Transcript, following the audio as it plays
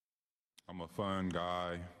I'm a fun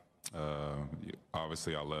guy. Uh,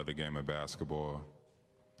 Obviously, I love the game of basketball.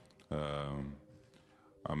 Um,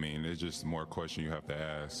 I mean, it's just more question you have to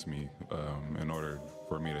ask me in order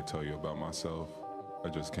for me to tell you about myself. I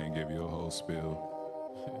just can't give you a whole spiel.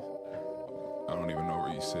 I don't even know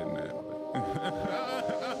where you're sitting at.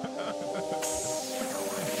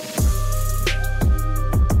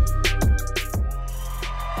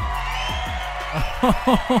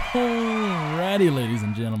 Alrighty, ladies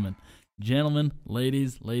and gentlemen. Gentlemen,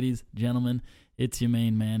 ladies, gentlemen, it's your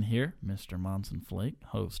main man here, Mr. Monson Flake,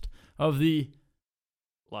 host of the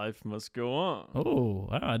Life must go on. Oh,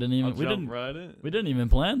 wow, I didn't even We didn't even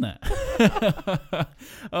plan that.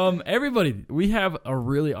 Everybody, we have a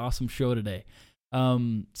really awesome show today.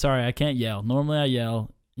 Sorry, I can't yell. Normally I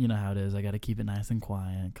yell. You know how it is. I got to keep it nice and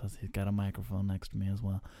quiet because he's got a microphone next to me as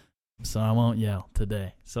well. So I won't yell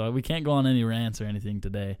today. So we can't go on any rants or anything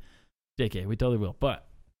today. JK, we totally will, but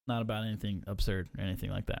not about anything absurd or anything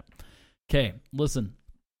like that. Okay, listen,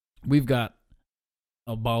 we've got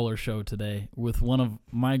a baller show today with one of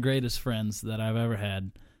my greatest friends that I've ever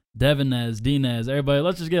had, D.Nez. Everybody,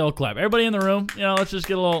 let's just get a little clap. Everybody in the room, let's just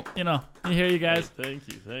get a little, you hear you guys. Thank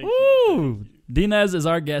you. Woo! D.Nez is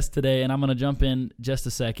our guest today, and I'm going to jump in just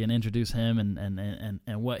a second, introduce him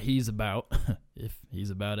and what he's about, if he's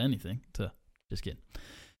about anything. Just kidding.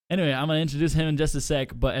 Anyway, I'm going to introduce him in just a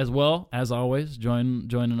sec, but as well, as always,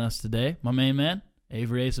 joining us today, my main man,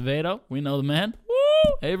 Avery Acevedo. We know the man.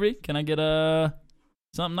 Woo! Avery, can I get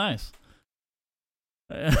something nice?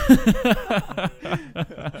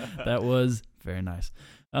 That was very nice.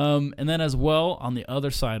 And then as well, on the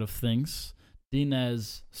other side of things,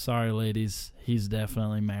 D.Nez, sorry ladies, he's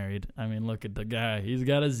definitely married. I mean, look at the guy. He's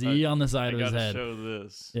got a Z on the side of his head. I gotta show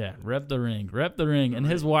this. Yeah, rep the ring. And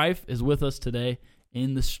his wife is with us today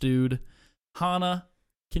in the studio. Hannah,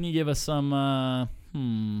 can you give us some,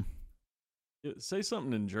 Say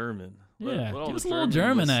something in German. Yeah, give us a little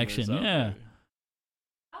German action, yeah.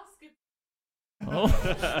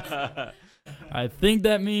 Oh, I think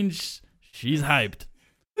that means she's hyped.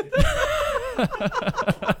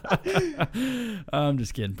 I'm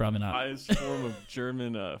just kidding. Probably not. Highest form of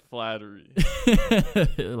German flattery.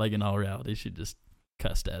 Like in all reality, she just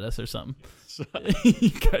cussed at us or something. You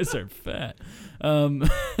guys are fat.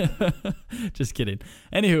 Just kidding.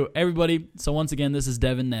 Anywho, everybody. So once again, this is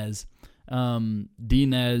D.Nez.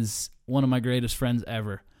 D.Nez, one of my greatest friends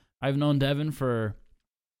ever. I've known Devin for,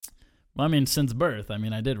 since birth.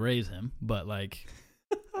 I did raise him, but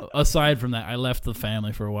aside from that, I left the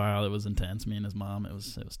family for a while. It was intense. Me and his mom. It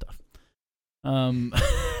was tough.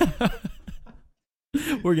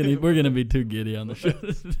 We're gonna be too giddy on the show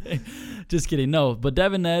today. Just kidding. No, but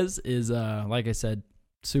D.Nez is like I said,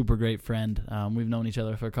 super great friend. We've known each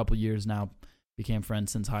other for a couple years now. Became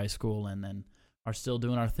friends since high school, and then are still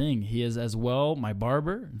doing our thing. He is as well my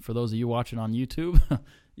barber. And for those of you watching on YouTube,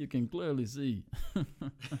 you can clearly see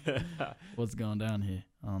what's going down here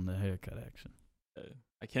on the haircut action.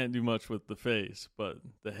 I can't do much with the face, but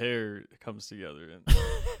the hair comes together and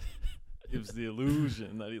gives the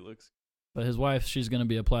illusion that he looks. But his wife, she's going to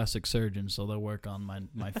be a plastic surgeon, so they'll work on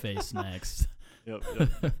my face next. Yep.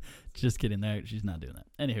 Just kidding. There, she's not doing that.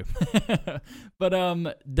 Anywho, but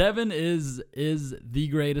Devin is the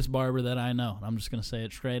greatest barber that I know. I'm just going to say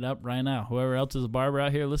it straight up right now. Whoever else is a barber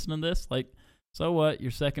out here listening to this, so what?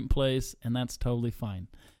 You're second place, and that's totally fine.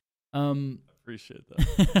 Appreciate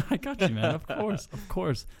that. I got you, man. Of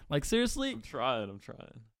course. Seriously, I'm trying.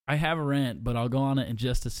 I have a rant, but I'll go on it in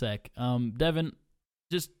just a sec. Devin,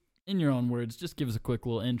 just in your own words, just give us a quick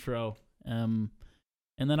little intro. And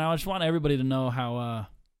then I just want everybody to know how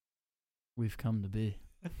we've come to be.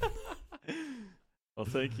 Well,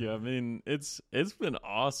 thank you. It's been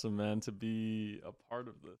awesome, man, to be a part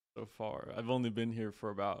of this so far. I've only been here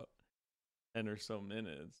for about 10 or so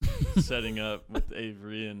minutes, setting up with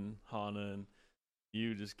Avery and Hannah and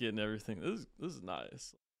you, just getting everything. This is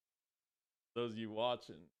nice. Those of you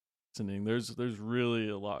watching, listening, there's really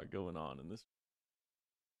a lot going on in this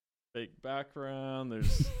fake background.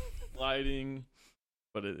 There's lighting,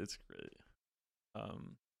 but it's great.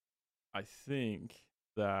 I think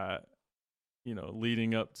that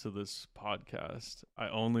leading up to this podcast, I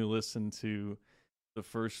only listened to the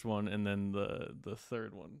first one and then the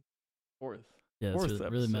third one. Fourth. Yeah, it's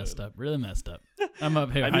really messed up. I'm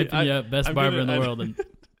up here hyping you up, best barber in the world, and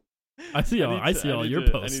I see all your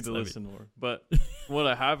posts. I need to listen more. But what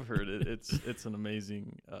I have heard, it's an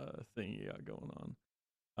amazing thing you got going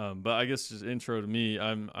on. But I guess just intro to me,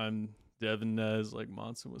 I'm D.Nez, like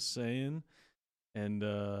Monson was saying, and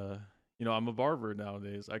I'm a barber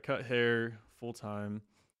nowadays. I cut hair full time.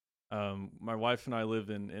 My wife and I live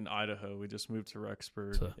in Idaho. We just moved to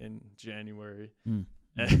Rexburg in January,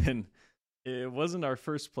 and it wasn't our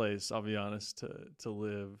first place, I'll be honest, to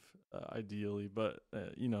live ideally, but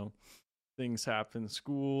things happen,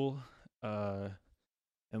 school, and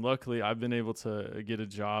luckily I've been able to get a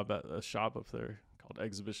job at a shop up there called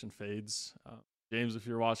Exhibition Fades. James, if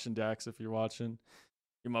you're watching, Dax, if you're watching,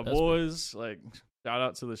 you're my boys. Like, shout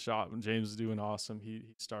out to the shop, and James is doing awesome. He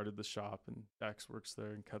started the shop, and Dax works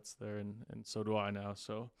there and cuts there, and so do I now.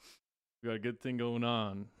 So we got a good thing going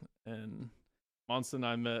on. And Monson and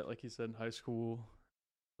I met, like he said, in high school,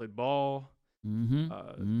 played ball.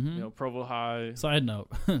 Provo High. Side note,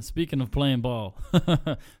 speaking of playing ball,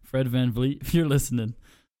 Fred Van Vliet, if you're listening,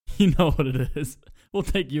 you know what it is. We'll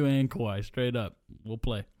take you and Kawhi straight up. We'll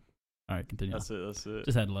play. All right, continue. That's it.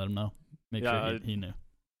 Just had to let him know. Make sure he knew.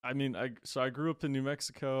 I mean, I grew up in New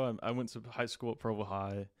Mexico. I went to high school at Provo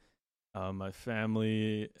High. My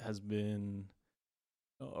family has been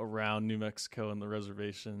around New Mexico and the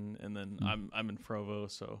reservation, and then I'm in Provo,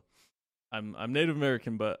 so I'm Native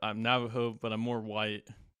American, but I'm Navajo, but I'm more white,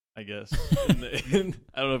 I guess. I don't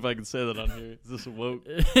know if I can say that on here. Is this a woke?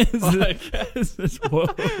 Is this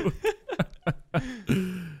woke?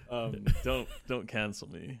 Don't cancel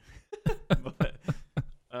me. But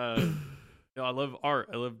I love art.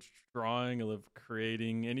 I love drawing. I love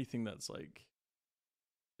creating anything that's like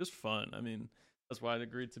just fun. I mean, that's why I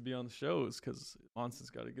agreed to be on the show, is because Monson's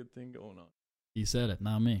got a good thing going on. He said it,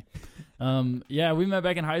 not me. Yeah, we met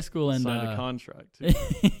back in high school and signed a contract too.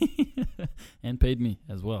 and paid me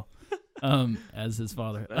as well, as his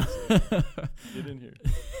father. Get in here.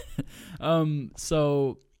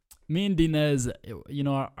 So me and D.Nez,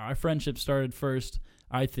 our friendship started first.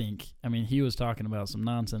 I think. I mean, he was talking about some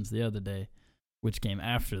nonsense the other day, which came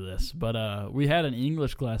after this. But we had an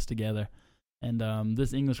English class together, and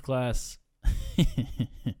this English class,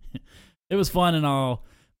 it was fun and all,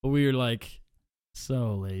 but we were like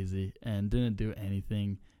so lazy and didn't do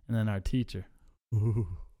anything. And then our teacher,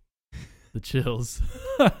 the chills.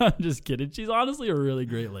 I'm just kidding. She's honestly a really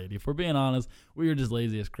great lady. If we're being honest, we were just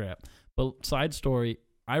lazy as crap. But side story,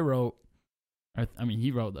 he wrote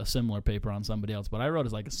a similar paper on somebody else, but I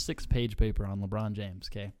wrote like a 6-page paper on LeBron James,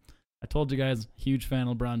 okay? I told you guys, huge fan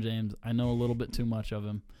of LeBron James. I know a little bit too much of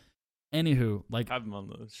him. Anywho, like, have him on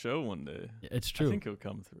the show one day. It's true. I think he'll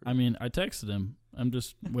come through. I mean, I texted him. I'm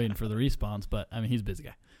just waiting for the response, but I mean, he's a busy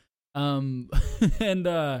guy. And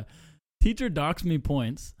teacher docks me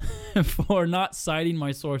points for not citing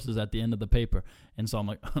my sources at the end of the paper. And so I'm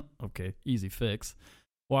like, okay, easy fix.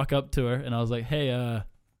 Walk up to her, and I was like, hey,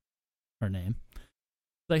 her name.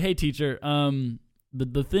 Like, hey, teacher,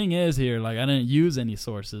 the thing is here, like, I didn't use any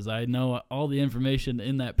sources. I know all the information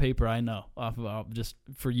in that paper I know off of just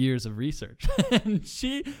for years of research. And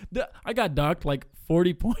I got docked like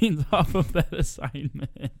 40 points off of that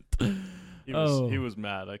assignment. He was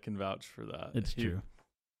mad. I can vouch for that. It's true.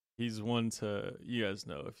 He's one to, you guys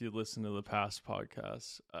know, if you listen to the past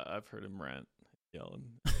podcasts, I've heard him rant, yelling.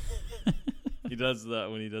 He does that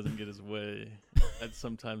when he doesn't get his way. I'd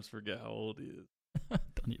sometimes forget how old he is.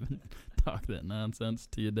 Don't even talk that nonsense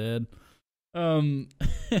to your dad.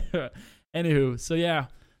 Anywho, so yeah,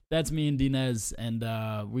 that's me and D.Nez,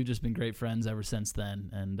 and we've just been great friends ever since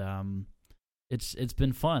then, and it's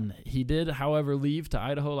been fun. He did, however, leave to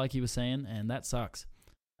Idaho, like he was saying, and that sucks.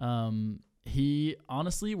 He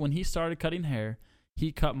honestly, when he started cutting hair,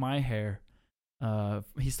 he cut my hair.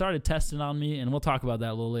 He started testing on me, and we'll talk about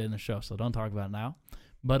that a little later in the show, so don't talk about it now.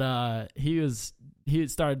 But he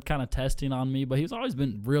started kind of testing on me, but he's always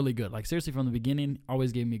been really good. Like, seriously, from the beginning,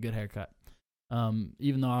 always gave me a good haircut,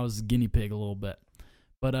 even though I was a guinea pig a little bit.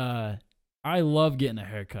 But I love getting a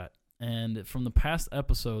haircut. And from the past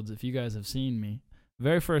episodes, if you guys have seen me,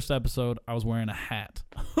 very first episode, I was wearing a hat.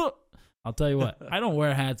 I'll tell you what, I don't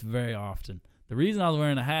wear hats very often. The reason I was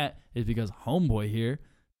wearing a hat is because homeboy here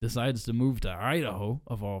decides to move to Idaho,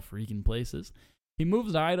 of all freaking places. He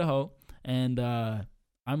moves to Idaho, and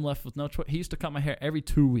I'm left with no choice. He used to cut my hair every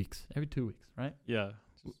 2 weeks. Every 2 weeks, right? Yeah.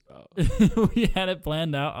 We had it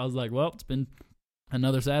planned out. I was like, well, it's been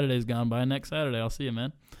another Saturday's gone by. Next Saturday, I'll see you,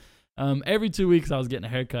 man. Every 2 weeks, I was getting a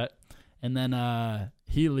haircut. And then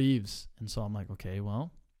he leaves. And so I'm like, okay,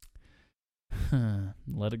 well,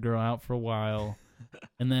 let it grow out for a while.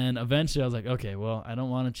 And then eventually I was like, okay, well, I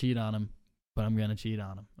don't want to cheat on him, but I'm going to cheat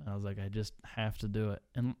on him. And I was like, I just have to do it.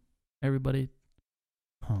 And everybody,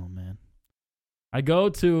 oh, man. I go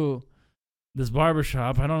to this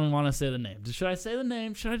barbershop. I don't want to say the name. Should I say the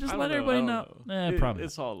name? Should I just let everybody know? Probably.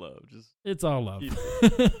 It's all love. It's all love.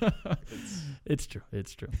 It's true.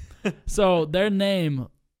 It's true. So their name,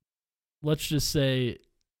 let's just say,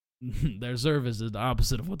 their service is the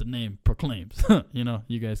opposite of what the name proclaims.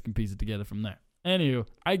 You guys can piece it together from there. Anywho,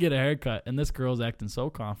 I get a haircut, and this girl's acting so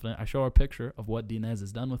confident. I show her a picture of what D.Nez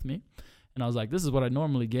has done with me, and I was like, this is what I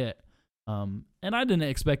normally get. And I didn't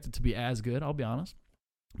expect it to be as good, I'll be honest.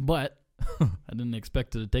 But I didn't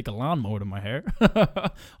expect it to take a lawnmower to my hair.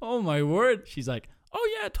 Oh, my word. She's like, oh,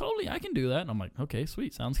 yeah, totally, I can do that. And I'm like, okay,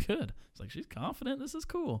 sweet, sounds good. It's like, she's confident, this is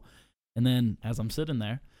cool. And then as I'm sitting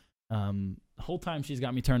there, the whole time she's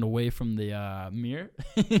got me turned away from the mirror,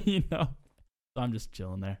 So I'm just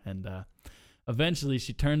chilling there. And eventually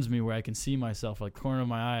she turns me where I can see myself, like corner of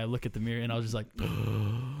my eye. I look at the mirror and I was just like,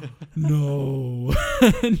 no.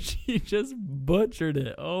 And she just butchered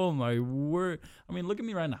it. Oh, my word. I mean, look at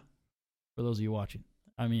me right now. For those of you watching,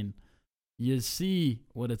 I mean, you see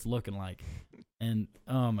what it's looking like. And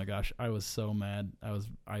oh my gosh, I was so mad. I was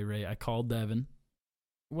irate. I called Devin.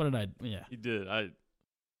 What did I? Yeah. You did.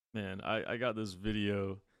 I got this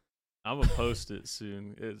video. I'm going to post it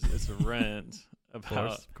soon. It's a rant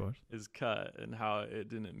about Of course. his cut and how it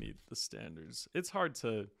didn't meet the standards. It's hard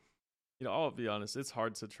to, I'll be honest, it's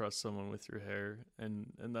hard to trust someone with your hair. And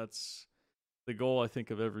that's the goal, I think,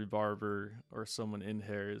 of every barber or someone in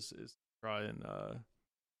hair is try and,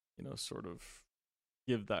 sort of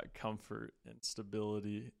give that comfort and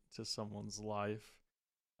stability to someone's life.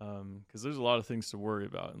 Because there's a lot of things to worry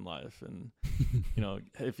about in life. And,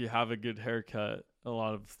 if you have a good haircut, a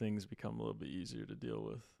lot of things become a little bit easier to deal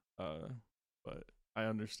with. But I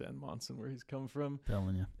understand Monson where he's come from.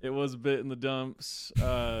 Telling you. It was a bit in the dumps.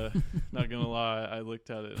 Not going to lie. I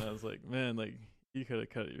looked at it and I was like, man, like, you could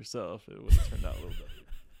have cut it yourself. It would have turned out a little better.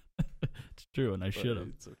 It's true, and I should have.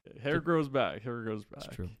 It's okay. Hair grows back.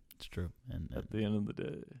 It's true. And at the end of the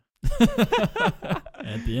day.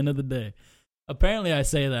 At the end of the day. Apparently, I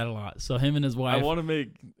say that a lot. So him and his wife. I want to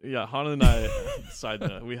make, Hana and I, side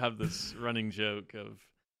note, we have this running joke of,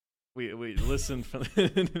 we listen from,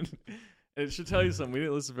 it should tell you something. We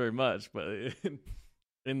didn't listen very much, but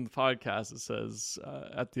in the podcast, it says,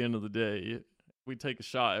 at the end of the day, we take a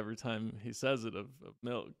shot every time he says it of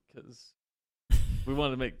milk because we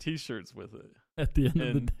want to make T-shirts with it. At the end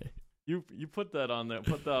of the day. You put that on there.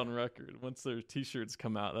 Put that on record. Once their T-shirts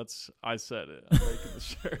come out, I said it. I'm making the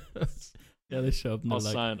shirts. Yeah, they show up and I'll they're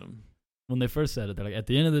like, sign them. When they first said it, they're like, at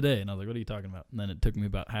the end of the day. And I was like, what are you talking about? And then it took me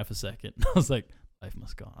about half a second. I was like, life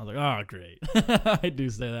must go on. I was like, oh, great. I do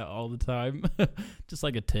say that all the time. Just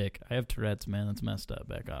like a tick. I have Tourette's, man. That's messed up.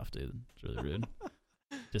 Back off, dude. It's really rude.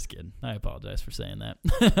 Just kidding. I apologize for saying that.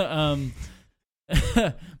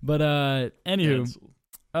 But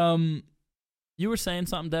anywho, you were saying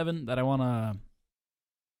something, Devin, that I want to.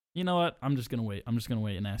 You know what? I'm just gonna wait.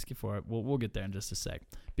 And ask you for it. We'll get there in just a sec.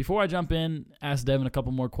 Before I jump in, ask Devin a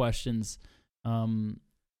couple more questions. There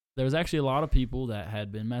was actually a lot of people that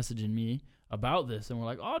had been messaging me about this, and we're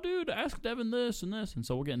like, "Oh, dude, ask Devin this and this," and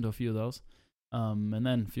so we'll get into a few of those, and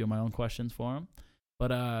then a few of my own questions for him.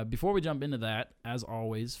 But before we jump into that, as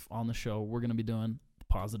always on the show, we're gonna be doing the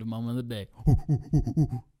positive moment of the day.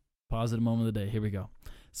 Positive moment of the day. Here we go.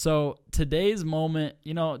 So today's moment,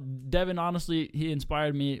 Devin, honestly, he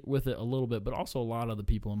inspired me with it a little bit, but also a lot of the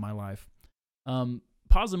people in my life.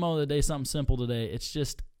 Positive moment of the day, something simple today. It's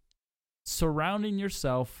just surrounding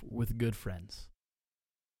yourself with good friends.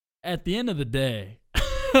 At the end of the day,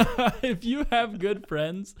 if you have good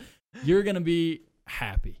friends, you're going to be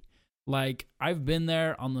happy. Like, I've been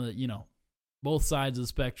there on the, both sides of the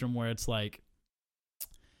spectrum where it's like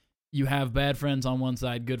you have bad friends on one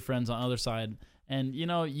side, good friends on the other side. And,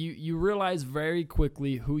 you realize very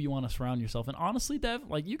quickly who you want to surround yourself. And honestly, Dev,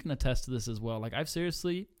 like, you can attest to this as well. Like,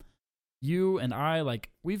 you and I, like,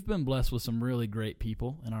 we've been blessed with some really great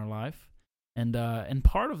people in our life. And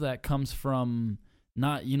part of that comes from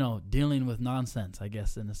not, dealing with nonsense, I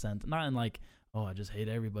guess, in a sense. Not in like, oh, I just hate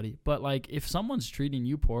everybody. But, like, if someone's treating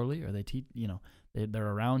you poorly or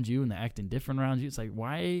they're around you and they're acting different around you, it's like,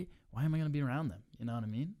 why am I going to be around them? You know what I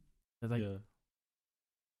mean? It's like, yeah.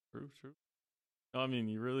 True. No, I mean,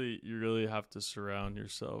 you really have to surround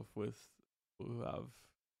yourself with people who have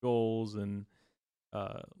goals and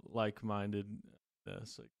like-mindedness,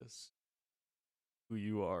 I guess, who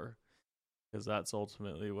you are, because that's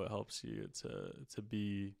ultimately what helps you to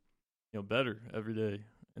be, better every day.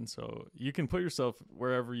 And so you can put yourself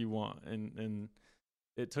wherever you want. And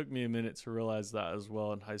it took me a minute to realize that as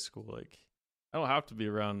well in high school. Like, I don't have to be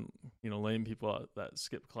around, lame people that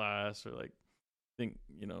skip class or like think,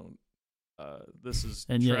 this is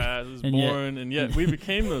trash, this is boring, and yet we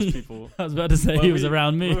became those people. I was about to say he was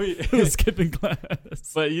around me. He was skipping class.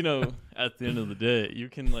 But, at the end of the day, you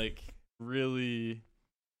can, like, really,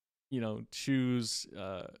 choose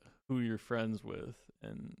who you're friends with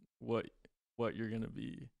and what you're going to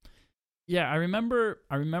be yeah, I remember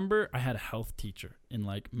I had a health teacher in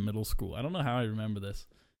like middle school. I don't know how I remember this.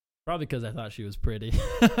 Probably because I thought she was pretty.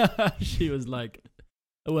 She was like,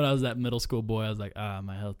 when I was that middle school boy, I was like,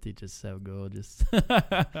 my health teacher's so gorgeous.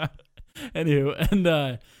 Anywho, and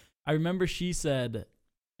I remember she said,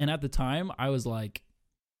 and at the time I was like,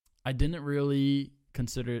 I didn't really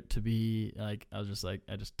consider it to be like, I was just like,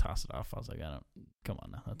 I just tossed it off. I was like, come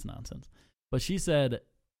on now, that's nonsense. But she said,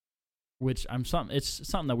 which it's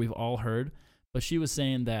something that we've all heard, but she was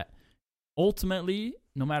saying that ultimately,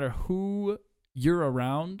 no matter who you're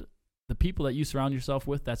around, the people that you surround yourself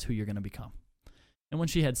with, that's who you're going to become. And when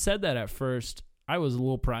she had said that at first, I was a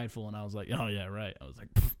little prideful, and I was like, oh yeah, right. I was like,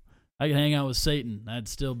 I could hang out with Satan. That'd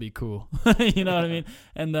still be cool. You know what I mean?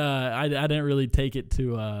 And I didn't really take it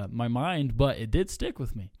to my mind, but it did stick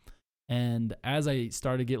with me. And as I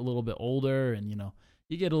started to get a little bit older, and, you know,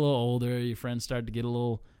 you get a little older, your friends start to get a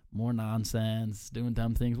little more nonsense, doing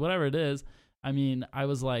dumb things, whatever it is. I mean, I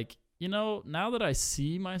was like, you know, now that I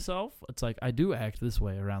see myself, it's like I do act this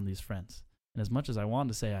way around these friends. And as much as I want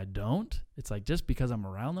to say I don't, it's like just because I'm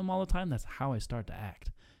around them all the time, that's how I start to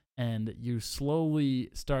act. And you slowly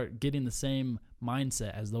start getting the same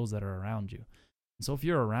mindset as those that are around you. And so if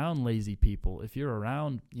you're around lazy people, if you're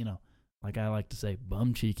around, you know, like I like to say,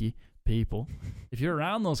 bum cheeky people, if you're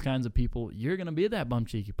around those kinds of people, you're going to be that bum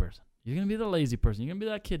cheeky person. You're going to be the lazy person. You're going to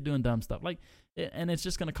be that kid doing dumb stuff. And it's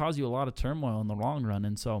just going to cause you a lot of turmoil in the long run.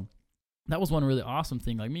 And so that was one really awesome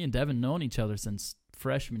thing. Like, me and Devin known each other since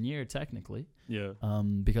freshman year, technically. Yeah.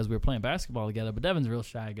 Because we were playing basketball together. But Devin's a real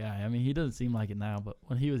shy guy. I mean, he doesn't seem like it now, but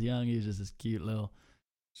when he was young, he was just this cute little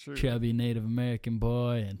chubby Native American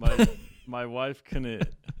boy. And my wife couldn't.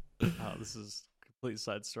 This is a complete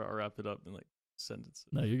side story. I'll wrap it up in like sentences.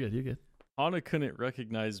 No, you're good. You're good. Hannah couldn't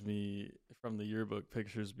recognize me from the yearbook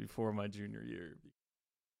pictures before my junior year.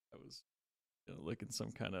 I was looking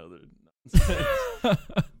some kind of other nonsense.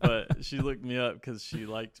 But she looked me up because she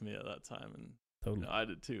liked me at that time, and totally, I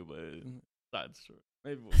did too. But side story,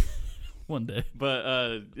 maybe one day.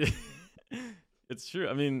 But it's true.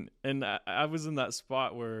 I mean, and I was in that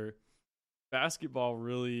spot where basketball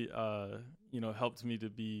really, helped me to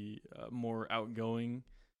be more outgoing,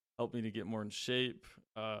 helped me to get more in shape.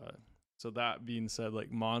 So that being said,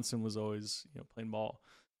 like, Monson was always, playing ball.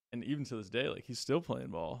 And even to this day, like, he's still playing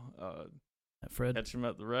ball. Fred. Catch him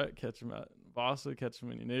at the rec, catch him at Vasa, catch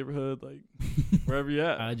him in your neighborhood, like, wherever you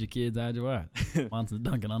at. Hide your kids, hide your wife. Monson's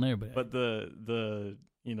dunking on everybody. But the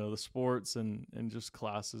sports and just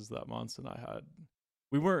classes that Monson and I had,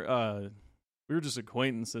 we were just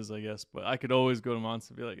acquaintances, I guess. But I could always go to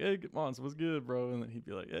Monson and be like, hey, Monson, what's good, bro? And then he'd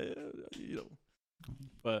be like, hey,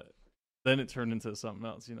 But then it turned into something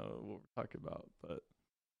else, what we're talking about. But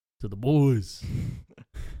to the boys.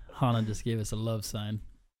 Hannah just gave us a love sign.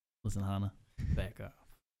 Listen, Hannah, back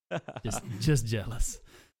off. just jealous.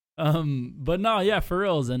 But no, yeah, for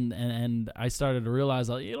reals. And I started to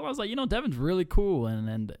realize, I was like, Devin's really cool,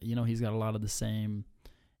 and he's got a lot of the same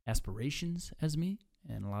aspirations as me,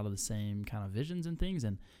 and a lot of the same kind of visions and things.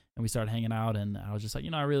 And we started hanging out, and I was just like,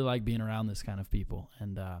 I really like being around this kind of people.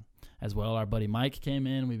 And as well, our buddy Mike came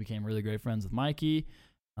in. We became really great friends with Mikey.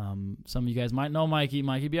 Some of you guys might know Mikey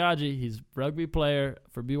Biaggi. He's a rugby player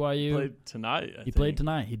for BYU. Played tonight. He played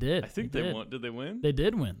tonight. He did. I think they won. Did they win? They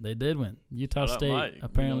did win. Utah State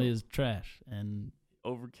apparently is trash and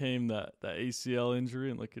overcame that ACL injury,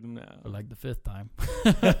 and look at him now. For like the fifth time.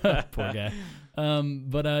 Poor guy.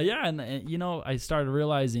 And I started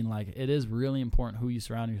realizing, like, it is really important who you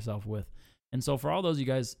surround yourself with. And so for all those of you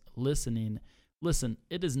guys listening, listen,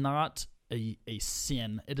 it is not a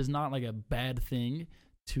sin. It is not like a bad thing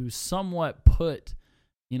to somewhat put,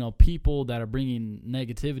 people that are bringing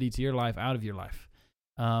negativity to your life out of your life.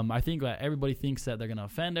 I think that everybody thinks that they're going to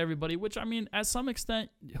offend everybody, which, I mean, at some extent,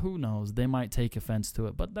 who knows? They might take offense to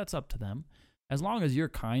it, but that's up to them. As long as you're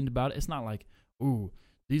kind about it, it's not like, ooh,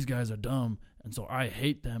 these guys are dumb, and so I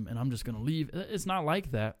hate them, and I'm just going to leave. It's not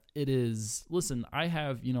like that. It is, listen, I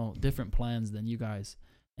have, different plans than you guys,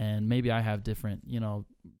 and maybe I have different,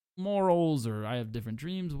 morals, or I have different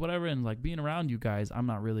dreams, whatever, and like being around you guys, I'm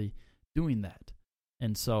not really doing that.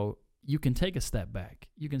 And so you can take a step back.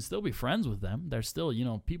 You can still be friends with them. They're still,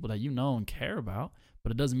 people that you know and care about,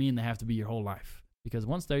 but it doesn't mean they have to be your whole life. Because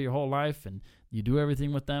once they're your whole life and you do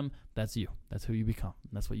everything with them, that's you. That's who you become.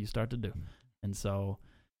 That's what you start to do. And so,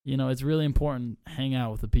 it's really important to hang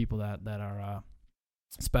out with the people that are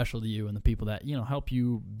special to you, and the people that, help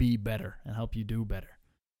you be better and help you do better.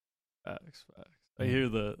 Facts. I hear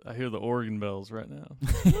the organ bells right now.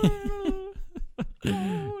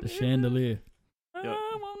 The chandelier. Yep.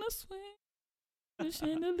 I wanna swing the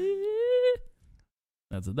chandelier.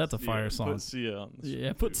 That's a fire song. Put Sia on the show.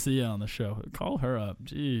 Yeah, put Sia on the show. Call her up.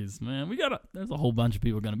 Jeez, man. There's a whole bunch of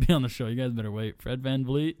people going to be on the show. You guys better wait. Fred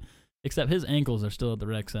VanVleet, except his ankles are still at the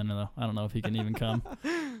rec center, though. I don't know if he can even come.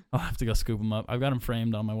 I'll have to go scoop him up. I've got him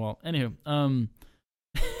framed on my wall. Anywho,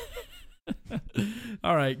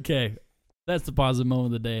 all right, okay. That's the positive moment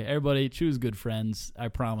of the day. Everybody, choose good friends. I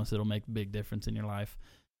promise it'll make a big difference in your life.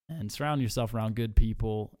 And surround yourself around good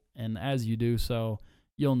people. And as you do so,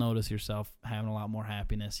 you'll notice yourself having a lot more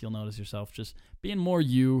happiness. You'll notice yourself just being more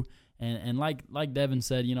you. And like Devin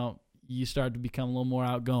said, you start to become a little more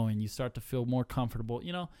outgoing. You start to feel more comfortable,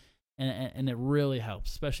 and it really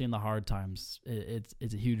helps, especially in the hard times.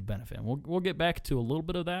 It's a huge benefit. And we'll get back to a little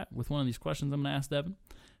bit of that with one of these questions I'm going to ask Devin.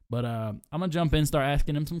 But I'm going to jump in, start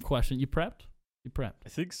asking him some questions. You prepped? I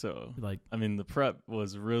think so. The prep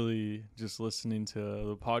was really just listening to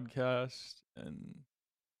the podcast and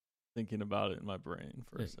thinking about it in my brain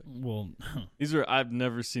for a second. Well, I've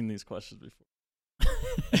never seen these questions before.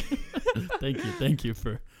 Thank you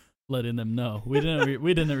for letting them know. We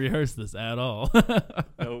didn't rehearse this at all.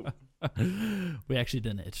 Nope. We actually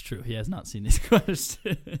didn't. It's true. He has not seen these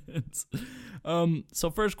questions. So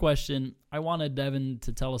first question, I wanted Devin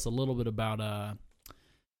to tell us a little bit about.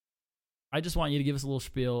 I just want you to give us a little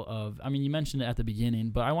spiel of. You mentioned it at the beginning,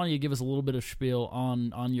 but I want you to give us a little bit of spiel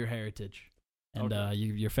on your heritage and okay.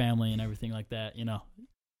 Your family and everything like that. I'm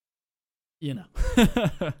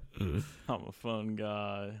a fun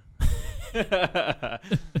guy.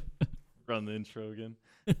 Run the intro again.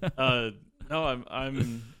 No,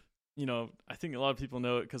 I'm. I think a lot of people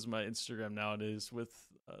know it because of my Instagram nowadays with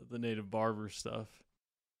the native barber stuff.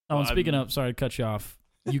 Oh, and speaking of, sorry to cut you off.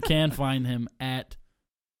 You can find him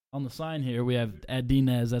on the sign here. We have at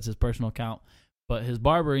D.Nez. That's his personal account, but his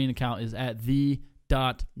barbering account is at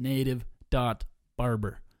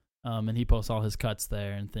the.native.barber. And he posts all his cuts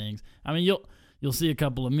there and things. You'll see a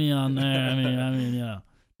couple of me on there.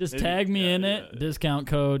 Just tag me in it. Discount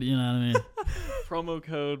code, you know what I mean? Promo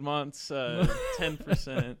code Monts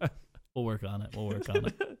 10%. We'll work on it.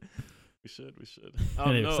 We should.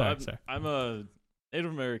 Anyway, sorry. I'm a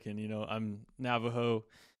Native American. I'm Navajo.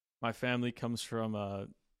 My family comes from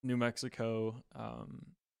New Mexico,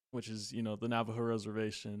 which is the Navajo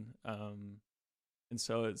reservation. And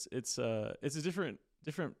so it's a different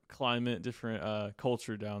climate, different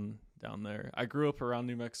culture down there. I grew up around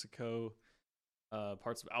New Mexico.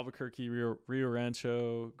 Parts of Albuquerque, Rio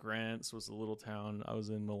Rancho, Grants was a little town. I was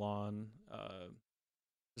in Milan,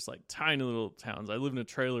 just like tiny little towns. I lived in a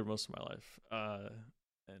trailer most of my life,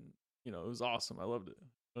 and it was awesome. I loved it.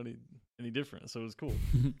 Not any different, so it was cool.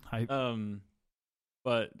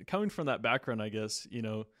 But coming from that background, I guess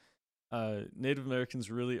Native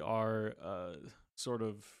Americans really are sort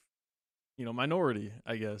of minority,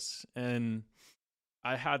 I guess, and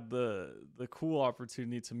I had the cool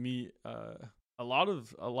opportunity to meet a lot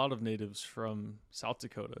of natives from South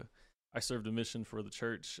Dakota. I served a mission for the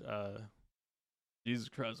church, Jesus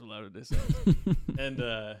Christ of Latter-day Saints, and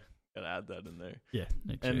gotta add that in there. Yeah,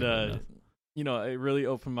 and it really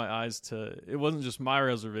opened my eyes to. It wasn't just my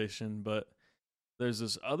reservation, but there's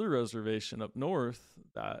this other reservation up north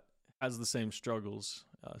that has the same struggles,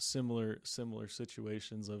 similar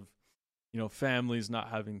situations of families not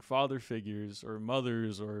having father figures or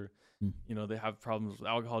mothers, or they have problems with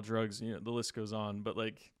alcohol, drugs, the list goes on. But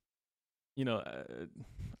I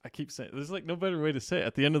keep saying there's no better way to say it.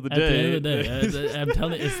 At the end of the day, I'm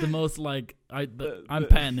telling you, it's the most I'm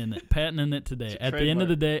patenting it today. At the end of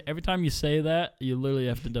the day, every time you say that, you literally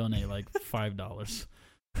have to donate $5.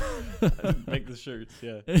 Make the shirts,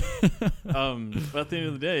 yeah. But at the end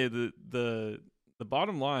of the day, the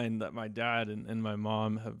bottom line that my dad and my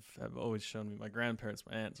mom have always shown me, my grandparents,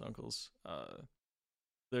 my aunts, uncles,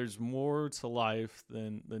 there's more to life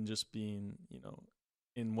than just being,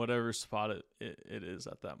 in whatever spot it is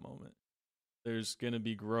at that moment. There's going to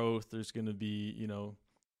be growth. There's going to be,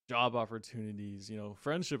 job opportunities,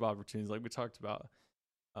 friendship opportunities like we talked about.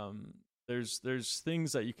 There's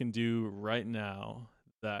things that you can do right now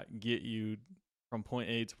that get you from point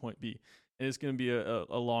A to point B. And it's going to be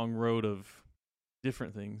a long road of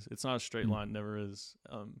different things. It's not a straight line, never is.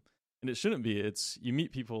 And it shouldn't be. It's you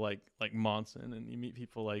meet people like Monson, and you meet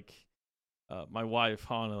people like my wife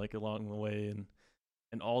Hannah, along the way,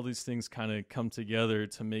 and all these things kind of come together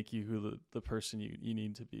to make you who the person you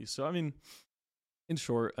need to be. So in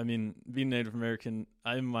short, being Native American,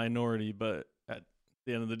 I'm a minority, but at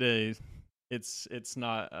the end of the day, it's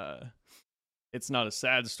not a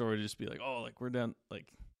sad story to just be we're done.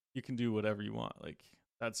 You can do whatever you want.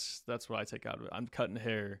 That's what I take out of it. I'm cutting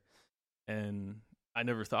hair, and I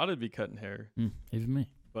never thought I'd be cutting hair. Even me.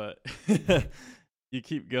 But you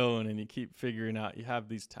keep going and you keep figuring out. You have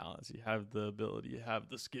these talents, you have the ability, you have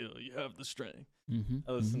the skill, you have the strength.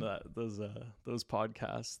 I listen to those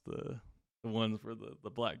podcasts, the ones where the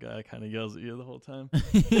black guy kind of yells at you the whole time.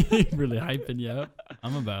 Really hyping you up.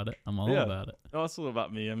 I'm about it. I'm all about it. Also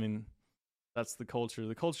about me. I mean, that's the culture.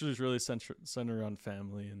 The culture is really centered on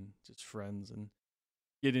family and just friends and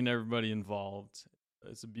getting everybody involved.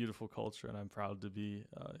 It's a beautiful culture, and I'm proud to be,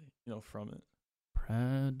 from it.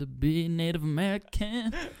 Proud to be Native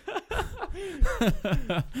American.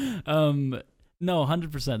 No,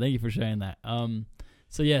 100%. Thank you for sharing that.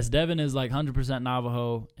 So yes, Devin is like 100%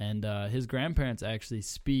 Navajo, and his grandparents actually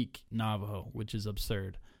speak Navajo, which is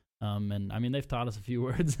absurd. And I mean, they've taught us a few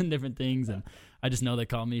words and different things, and I just know they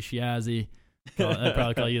call me Shiazi. They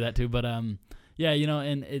probably call you that too, but yeah,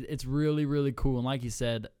 and it's really, really cool. And like you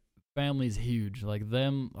said, family's huge. Like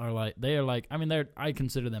I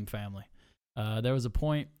consider them family. There was a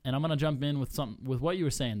point, and I'm gonna jump in with what you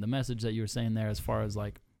were saying, the message that you were saying there, as far as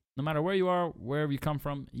like, no matter where you are, wherever you come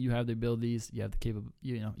from, you have the abilities, you have the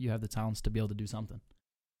you have the talents to be able to do something,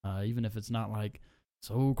 even if it's not like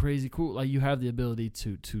so crazy cool. Like, you have the ability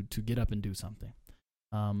to get up and do something.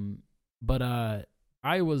 But I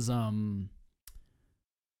was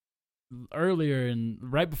earlier, and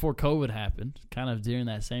right before COVID happened, kind of during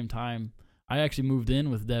that same time, I actually moved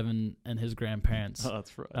in with Devin and his grandparents. Oh,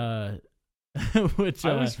 that's right. Which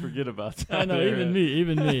I always forget about that. I know, even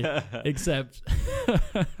me. Except,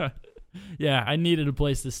 yeah, I needed a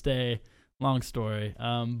place to stay. Long story.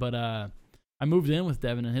 But I moved in with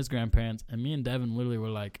Devin and his grandparents, and me and Devin literally were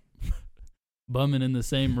like bumming in the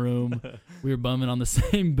same room. We were bumming on the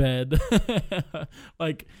same bed.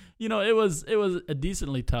 Like, it was a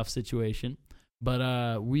decently tough situation,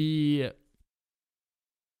 but we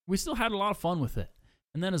still had a lot of fun with it.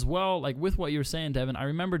 And then as well, like with what you were saying, Devin, I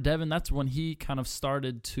remember Devin, that's when he kind of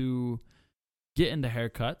started to get into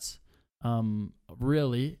haircuts,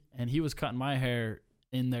 really. And he was cutting my hair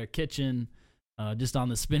in their kitchen, just on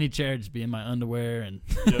the spinny chair, just being my underwear and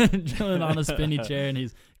chilling on a spinny chair. And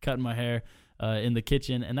he's cutting my hair in the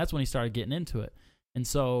kitchen. And that's when he started getting into it. And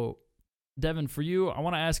so, Devin, for you, I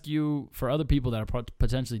want to ask you, for other people that are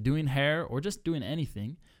potentially doing hair or just doing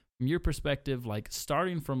anything, from your perspective, like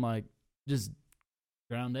starting from like just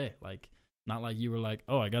ground A, like not like you were like,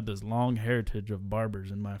 oh, I got this long heritage of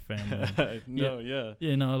barbers in my family. No, yeah.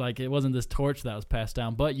 Like it wasn't this torch that was passed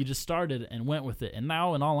down, but you just started and went with it. And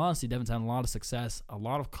now, in all honesty, Devin's had a lot of success, a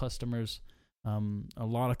lot of customers, a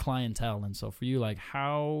lot of clientele. And so for you, like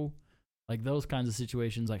how, like those kinds of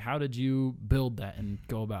situations, like how did you build that and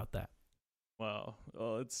go about that? Wow.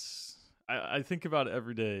 Well, I think about it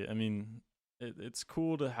every day. I mean, it's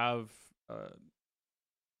cool to have,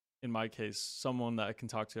 in my case, someone that I can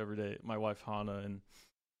talk to every day, my wife Hannah, and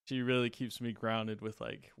she really keeps me grounded with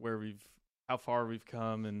like how far we've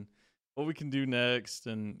come and what we can do next,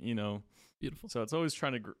 and Beautiful. So it's always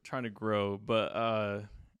trying to grow, but I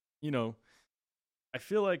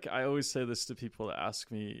feel like I always say this to people that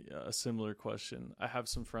ask me a similar question. I have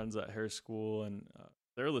some friends at hair school, and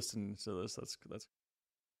they're listening to this. That's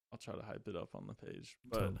I'll try to hype it up on the page,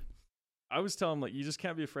 but totally. I always tell them, like, you just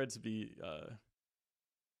can't be afraid to be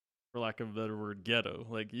for lack of a better word, ghetto.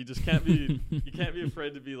 Like, you just can't be you can't be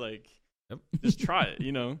afraid to be like, yep. Just try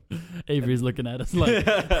it, Avery's looking at us like,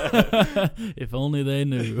 if only they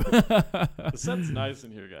knew. The set's nice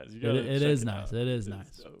in here, guys. You gotta it is nice. Out. It is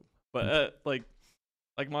nice. Dope. But like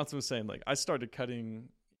Monson was saying, like, I started cutting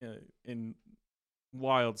in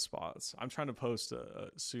wild spots. I'm trying to post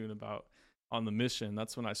soon about on the mission.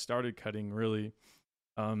 That's when I started cutting really.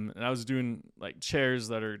 And I was doing like chairs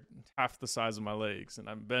that are half the size of my legs, and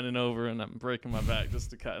I'm bending over and I'm breaking my back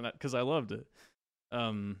just to cut, because I loved it.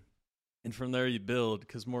 And from there you build,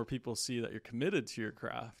 because more people see that you're committed to your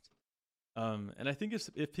craft. And I think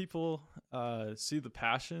if people see the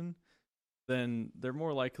passion, then they're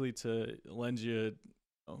more likely to lend you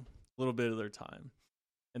a little bit of their time.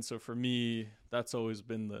 And so for me, that's always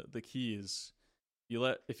been the key is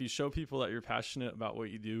if you show people that you're passionate about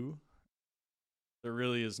what you do, there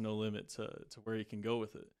really is no limit to where you can go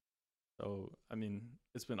with it. So, I mean,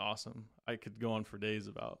 it's been awesome. I could go on for days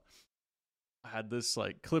about, I had this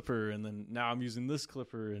like clipper, and then now I'm using this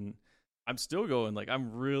clipper, and I'm still going. Like,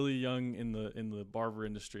 I'm really young in the barber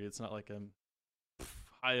industry. It's not like I'm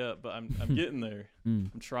high up, but I'm getting there.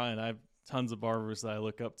 I'm trying. I have tons of barbers that I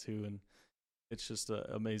look up to, and it's just an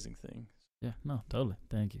amazing thing. Yeah, no, totally.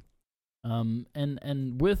 Thank you.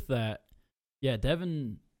 And with that, yeah,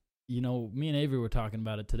 Devin, me and Avery were talking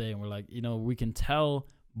about it today, and we're like, we can tell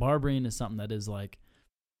barbering is something that is like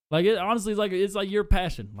it honestly is like, it's like your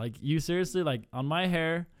passion. Like, you seriously, like, on my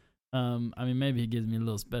hair, I mean, maybe he gives me a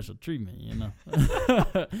little special treatment, you know.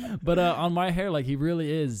 But on my hair, like, he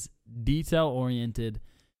really is detail oriented.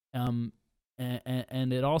 And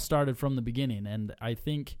it all started from the beginning. And I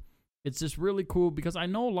think it's just really cool because I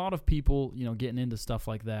know a lot of people, you know, getting into stuff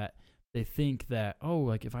like that, they think that, oh,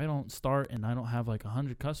 like, if I don't start and I don't have like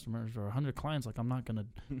 100 customers or 100 clients, like, I'm not going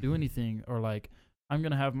to do anything, or like, I'm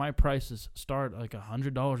going to have my prices start like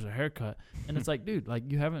 $100 a haircut. And it's like, dude,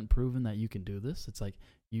 like, you haven't proven that you can do this. It's like,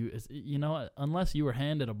 you know, unless you were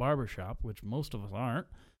handed a barbershop, which most of us aren't,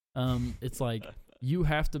 it's like, you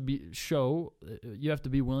have to be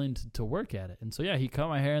willing to work at it. And so, yeah, he cut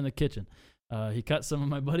my hair in the kitchen. He cut some of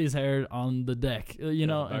my buddy's hair on the deck, you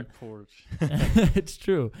know. Back porch. It's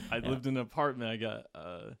true. I lived in an apartment. I got,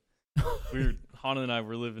 Hannah and I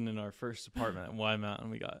were living in our first apartment at Y Mountain.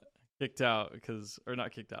 We got kicked out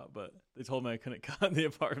not kicked out, but they told me I couldn't cut in the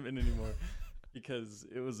apartment anymore because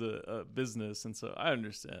it was a business. And so I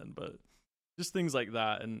understand, but just things like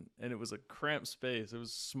that. And it was a cramped space. It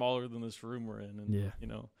was smaller than this room we're in. And, you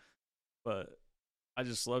know, but I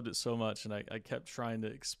just loved it so much, and I kept trying to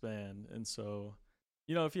expand. And so,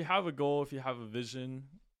 you know, if you have a goal, if you have a vision,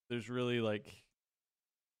 there's really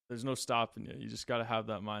there's no stopping you. You just got to have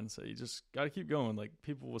that mindset. You just got to keep going. Like,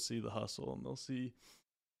 people will see the hustle, and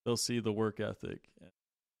they'll see the work ethic.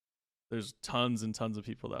 There's tons and tons of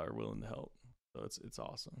people that are willing to help. So it's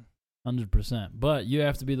awesome. 100%. But you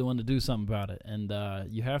have to be the one to do something about it. And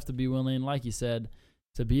you have to be willing, like you said,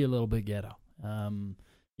 to be a little bit ghetto.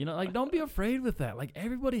 You know, like, don't be afraid with that. Like,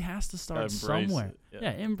 everybody has to start somewhere.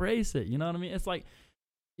 Yeah, embrace it. You know what I mean? It's like,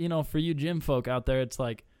 you know, for you gym folk out there, it's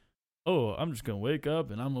like, oh, I'm just going to wake up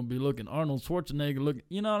and I'm going to be looking Arnold Schwarzenegger.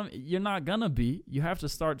 You know what I mean? You're not going to be. You have to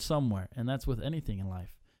start somewhere. And that's with anything in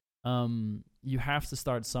life. You have to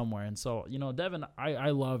start somewhere. And so, you know, Devin, I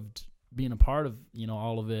loved being a part of, you know,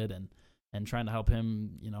 all of it and trying to help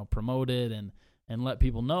him, you know, promote it and let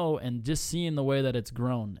people know, and just seeing the way that it's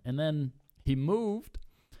grown. And then he moved.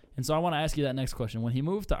 And so I want to ask you that next question. When he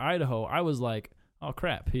moved to Idaho, I was like, oh,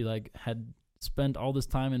 crap. He, like, had spent all this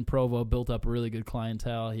time in Provo, built up a really good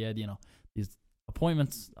clientele. He had, you know, these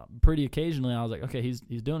appointments pretty occasionally. I was like, okay, he's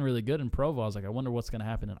doing really good in Provo. I was like, I wonder what's going to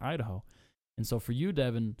happen in Idaho. And so for you,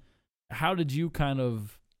 Devin, how did you kind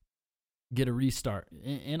of get a restart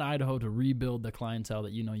in Idaho to rebuild the clientele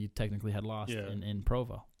that, you know, you technically had lost in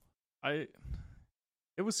Provo? It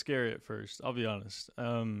was scary at first, I'll be honest.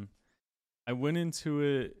 I went into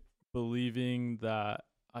it believing that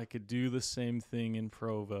I could do the same thing in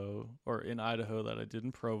Provo or in Idaho that I did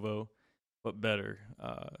in Provo, but better.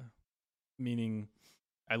 Meaning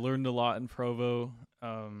I learned a lot in Provo.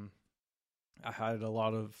 I had a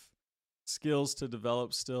lot of skills to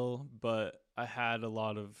develop still, but I had a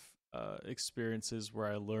lot of experiences where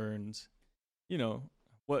I learned, you know,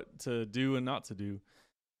 what to do and not to do.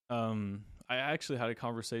 I actually had a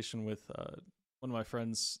conversation with one of my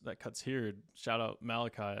friends that cuts here. Shout out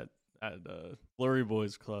Malachi at Blurry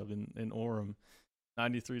Boys Club in Orem,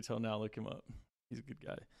 93 till now. Look him up. He's a good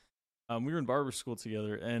guy. We were in barber school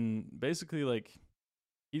together, and basically, like,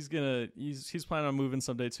 he's planning on moving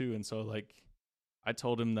someday too. And so, like, I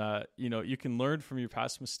told him that, you know, you can learn from your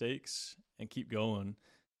past mistakes and keep going,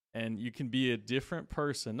 and you can be a different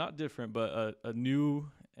person, not different, but a new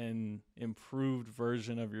and improved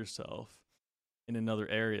version of yourself in another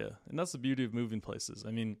area. And that's the beauty of moving places.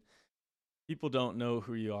 I mean, people don't know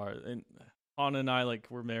who you are. And Hannah and I, like,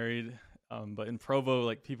 we're married, but in Provo,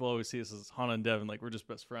 like, people always see us as Hannah and Devin, like, we're just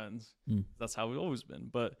best friends. That's how we've always been.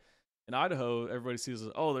 But in Idaho, everybody sees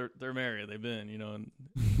us, oh, they're married, they've been, you know, and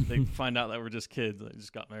they find out that we're just kids. They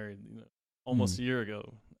just got married, you know, almost a year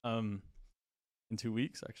ago, in 2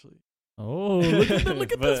 weeks, actually. Oh,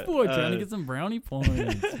 look at this boy trying to get some brownie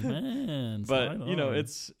points, man. But you know,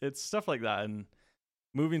 it's stuff like that. And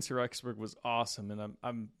moving to Rexburg was awesome, and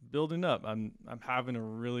I'm building up. I'm having a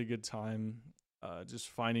really good time, just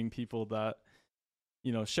finding people that,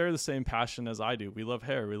 you know, share the same passion as I do. We love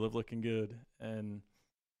hair. We love looking good, and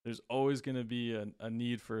there's always going to be a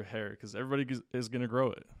need for hair because everybody is going to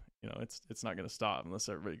grow it. You know, it's not going to stop unless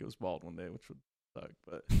everybody goes bald one day, which would suck.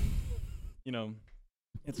 But you know,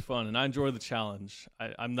 it's fun, and I enjoy the challenge.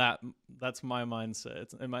 That's my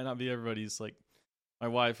mindset. It might not be everybody's. Like, my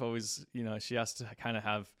wife always, you know, she has to kind of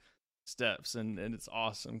have steps, and it's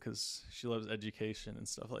awesome because she loves education and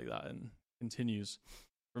stuff like that, and continues.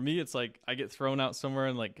 For me, it's like I get thrown out somewhere,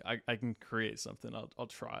 and like I can create something. I'll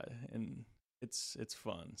try, and it's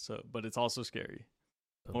fun. So, but it's also scary.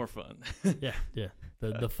 More fun. yeah.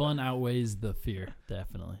 The fun outweighs the fear.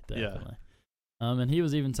 Definitely. Yeah. And he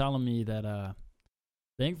was even telling me that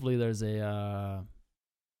thankfully there's a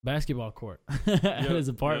basketball court at his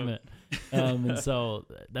apartment. And so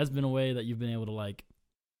that's been a way that you've been able to like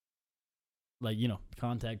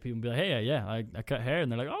contact people and be like, hey, yeah, I cut hair,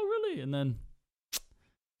 and they're like, oh, really? And then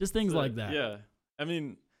just things like that. Yeah, I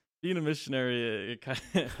mean, being a missionary, it kind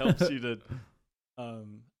of helps you to.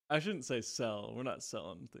 I shouldn't say sell. We're not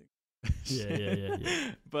selling things. Yeah.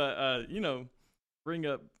 But bring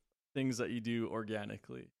up things that you do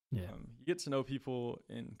organically. Yeah. You get to know people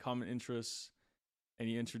in common interests, and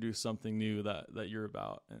you introduce something new that you're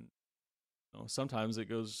about. And sometimes it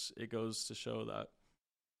goes to show that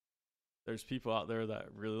there's people out there that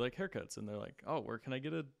really like haircuts, and they're like, oh, where can I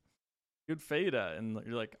get a good fade at? And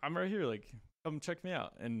you're like, I'm right here, like, come check me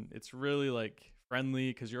out. And it's really like friendly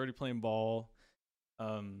because you're already playing ball.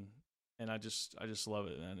 And I just love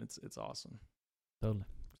it, man. It's awesome. Totally.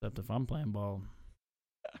 Except if I'm playing ball,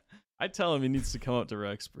 I tell him he needs to come up to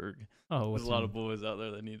Rexburg. Oh, there's a lot of boys out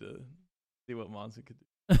there that need to see what Monson could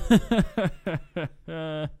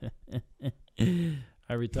do.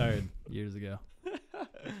 I retired years ago.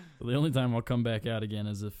 So the only time I'll come back out again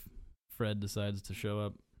is if Fred decides to show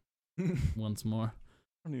up once more.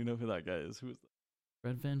 I don't even know who that guy is. Who is that?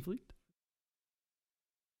 Fred Van Fleet?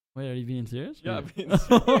 Wait, are you being serious? Yeah, I'm being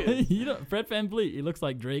serious. Fred Van Fleet. He looks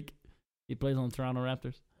like Drake. He plays on the Toronto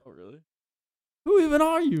Raptors. Oh, really? Who even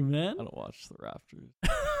are you, man? I don't watch the Raptors.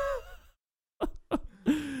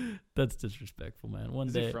 That's disrespectful, man.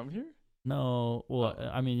 Is he from here? No. Well,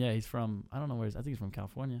 I mean, yeah, he's from, I don't know where I think he's from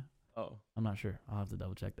California. Oh. I'm not sure. I'll have to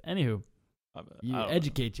double check that. Anywho, you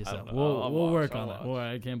educate yourself. We'll We'll work on that. Boy,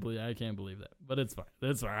 I can't believe that. But it's fine.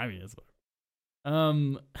 It's fine. I mean, it's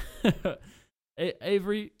fine.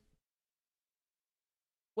 Avery,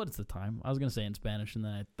 what is the time? I was going to say in Spanish, and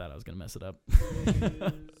then I thought I was going to mess it up.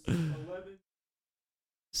 11.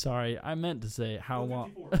 Sorry, I meant to say how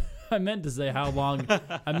long. I meant to say how long.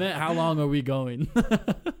 I meant how long are we going?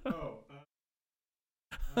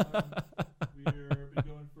 We've been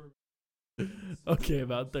going for. Okay,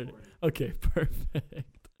 about 30. Okay,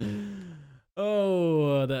 perfect.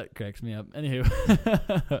 Oh, that cracks me up.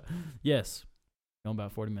 Anywho, yes, going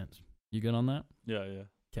about 40 minutes. You good on that? Yeah.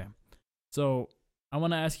 Okay. So I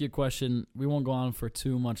want to ask you a question. We won't go on for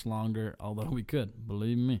too much longer, although we could,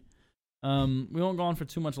 believe me. We won't go on for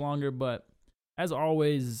too much longer, but as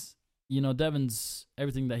always, Devin's,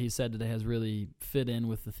 everything that he said today has really fit in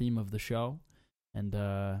with the theme of the show. And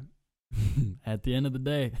at the end of the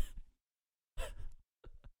day,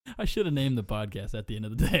 I should have named the podcast At the End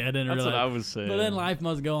of the Day. I didn't realize. That's what I was saying. But then life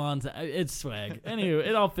must go on. It's swag. Anyway,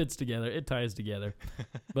 it all fits together. It ties together.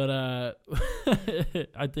 But I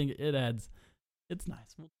think it adds. It's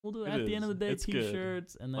nice. We'll do At the End of the Day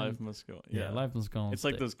T-shirts. And then life must go on. Yeah, life must go on. It's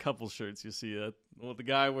like those couple shirts you see. The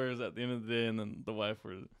guy wears at the end of the day, and then the wife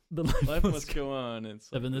wears. The life must go on.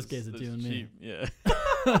 It's like in this case, it's you and me. Yeah.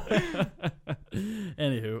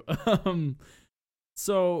 Anywho,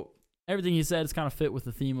 so everything he said is kind of fit with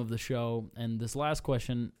the theme of the show. And this last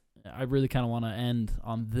question, I really kind of want to end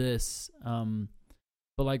on this. But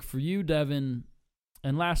like for you, Devin,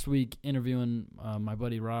 and last week interviewing my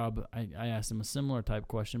buddy Rob, I asked him a similar type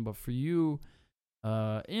question. But for you,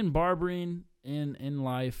 in barbering, in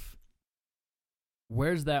life,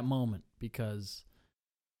 where's that moment? Because,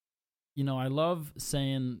 I love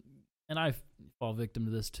saying, and I fall victim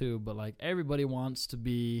to this too, but like everybody wants to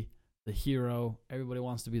be the hero. Everybody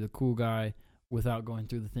wants to be the cool guy without going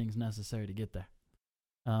through the things necessary to get there.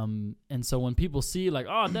 And so when people see like,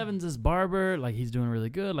 oh, Devin's this barber, like he's doing really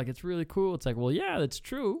good, like it's really cool. It's like, well, yeah, that's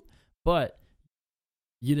true, but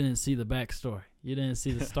you didn't see the backstory. You didn't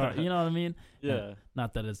see the start. You know what I mean? Yeah.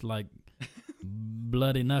 Not that it's like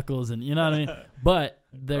bloody knuckles and you know what I mean? But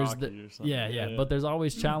there's yeah. But there's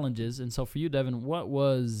always challenges. And so for you, Devin, what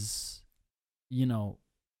was,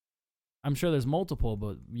 I'm sure there's multiple,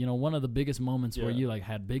 but one of the biggest moments where you like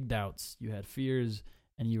had big doubts, you had fears,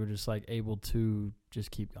 and you were just like able to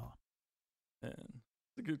just keep going. Man,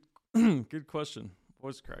 it's a good question.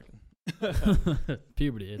 Voice cracking.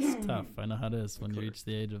 Puberty, it's tough. I know how it is when you reach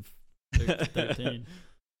the age of 13.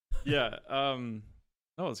 Yeah.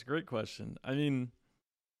 No, it's a great question. I mean,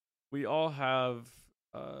 we all have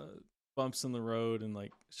bumps in the road and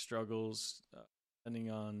like struggles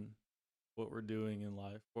depending on what we're doing in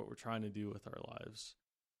life, what we're trying to do with our lives.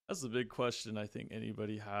 That's the big question I think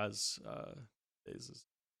anybody has is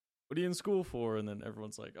what are you in school for? And then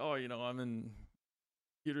everyone's like, oh, I'm in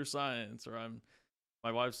computer science, or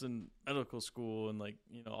my wife's in medical school, and like,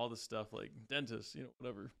 all this stuff, like dentist,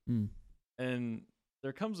 whatever. And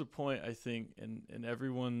there comes a point, I think, in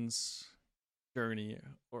everyone's journey,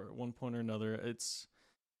 or at one point or another, it's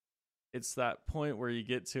that point where you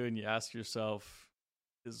get to and you ask yourself,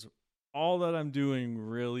 is all that I'm doing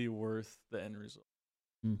really worth the end result?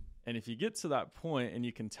 Mm. And if you get to that point and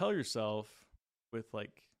you can tell yourself with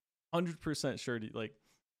like 100% surety, like,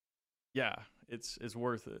 yeah, it's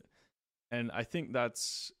worth it. And I think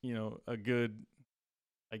that's, a good,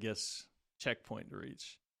 I guess, checkpoint to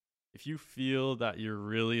reach. If you feel that you're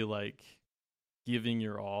really like giving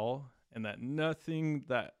your all and that nothing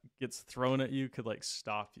that gets thrown at you could like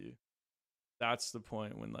stop you, that's the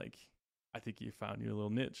point when like I think you found your little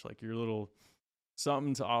niche, like your little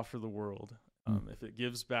something to offer the world. If it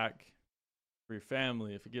gives back for your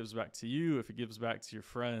family, if it gives back to you, if it gives back to your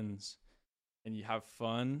friends, and you have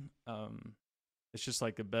fun, it's just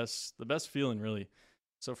like the best feeling, really.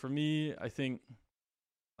 So for me, I think,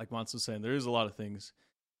 like Mons was saying, there is a lot of things,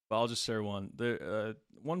 but I'll just share one. There,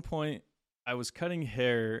 one point, I was cutting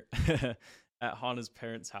hair at Hannah's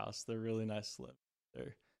parents' house. They're really nice to live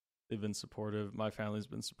there. They've been supportive. My family's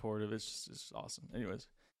been supportive. It's just awesome. Anyways,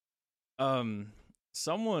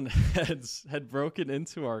 someone had broken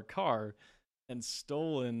into our car and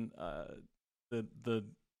stolen the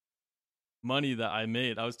money that I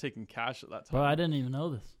made. I was taking cash at that time. Bro, I didn't even know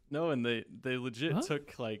this. No, and they legit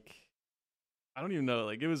took like, I don't even know,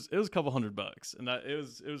 like it was a couple $100, and that it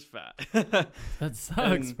was fat. That sucks,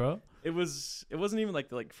 And bro. it wasn't even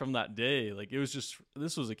like from that day. Like it was just,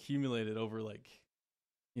 this was accumulated over like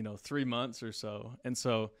 3 months or so. And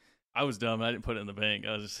so I was dumb. I didn't put it in the bank.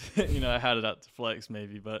 I was just, I had it out to flex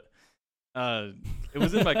maybe, but it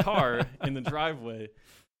was in my car in the driveway.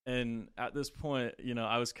 And at this point,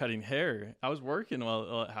 I was cutting hair. I was working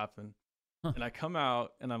while it happened. Huh. And I come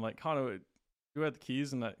out and I'm like, Connor, you had the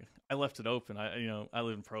keys, and I left it open. I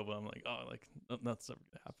live in Provo. I'm like, oh, like that's never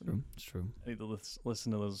gonna happen. It's true. I need to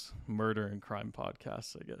listen to those murder and crime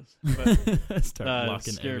podcasts, I guess. But Start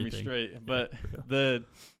blocking scare everything. me straight. But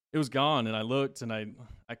it was gone, and I looked, and I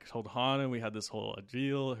told Hannah we had this whole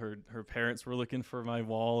deal. Her parents were looking for my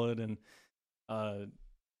wallet, and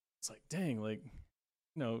it's like, dang, like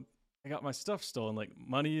I got my stuff stolen. Like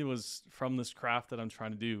money was from this craft that I'm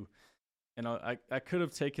trying to do, and I could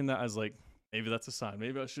have taken that as like, maybe that's a sign.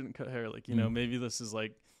 Maybe I shouldn't cut hair. Like maybe this is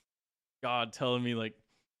like God telling me like,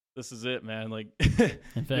 this is it, man. Like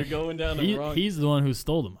In fact, you're going down the wrong. He's the one who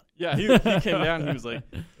stole the money. Yeah, he came down and he was like,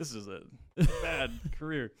 this is a bad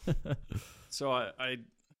career. So I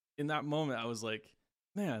in that moment I was like,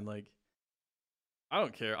 man, like I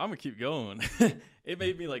don't care. I'm gonna keep going. It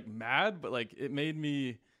made me like mad, but like it made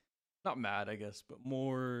me not mad, I guess, but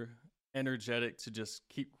more energetic to just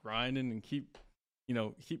keep grinding and keep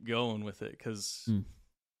going with it, because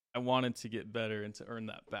I wanted to get better and to earn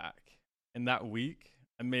that back. And that week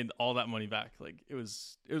I made all that money back. Like it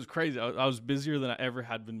was crazy. I was busier than I ever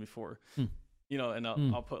had been before. And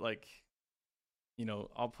I'll put like,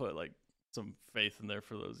 I'll put like some faith in there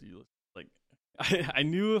for those of you. Like I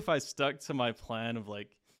knew if I stuck to my plan of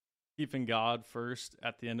like keeping God first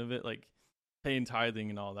at the end of it, like paying tithing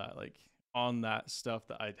and all that, like on that stuff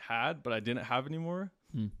that I'd had, but I didn't have anymore,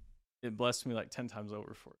 it blessed me like 10 times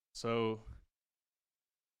over for it. So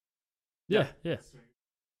yeah.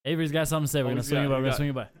 Avery's got something to say. We're gonna swing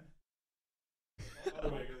it by. I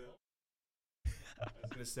was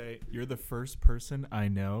gonna say, you're the first person I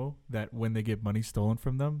know that when they get money stolen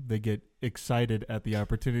from them, they get excited at the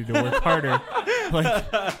opportunity to work harder. Like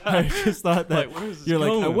I just thought that you're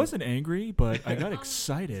going? like, I wasn't angry, but I got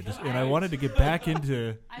excited and I wanted to get back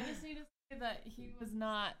into. I just need to say that he was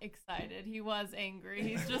not excited. He was angry.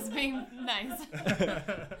 He's just being nice.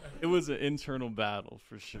 It was an internal battle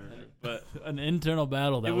for sure, but An internal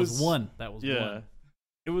battle that was won. That was won.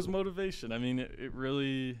 It was motivation. I mean, it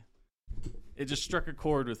really, it just struck a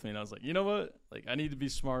chord with me, and I was like, you know what? Like, I need to be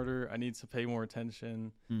smarter. I need to pay more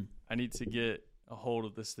attention. I need to get a hold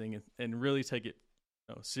of this thing and really take it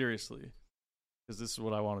seriously, because this is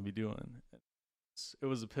what I want to be doing. It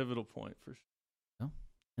was a pivotal point for sure.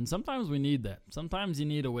 And sometimes we need that. Sometimes you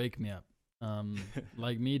need to wake me up.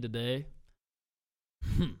 Like me today.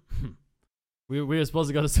 We were supposed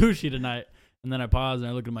to go to sushi tonight, and then I paused and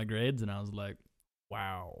I looked at my grades and I was like,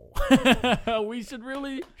 wow, we should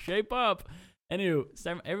really shape up. Anyway,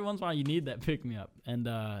 every once in a while you need that pick me up, and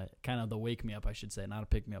kind of the wake me up, I should say, not a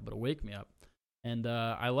pick me up, but a wake me up. And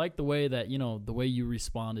I like the way that, the way you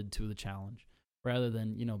responded to the challenge, rather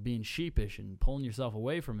than, being sheepish and pulling yourself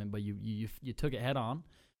away from it, but you took it head on.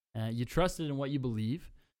 You trusted in what you believe.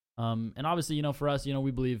 And obviously, for us,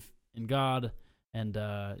 we believe in God, and,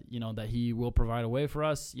 that he will provide a way for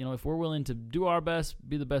us, if we're willing to do our best,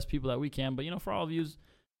 be the best people that we can. But, for all of you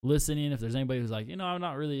listening, if there's anybody who's like, I'm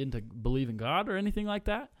not really into believing God or anything like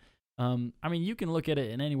that. You can look at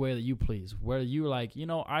it in any way that you please, where you're like,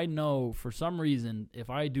 I know for some reason, if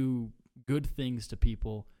I do good things to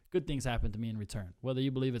people, good things happen to me in return. Whether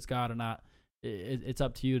you believe it's God or not, it's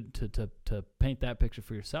up to you to paint that picture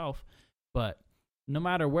for yourself. But no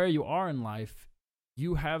matter where you are in life,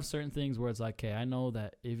 you have certain things where it's like, okay, I know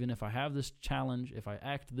that even if I have this challenge, if I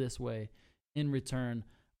act this way, in return,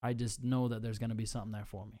 I just know that there's going to be something there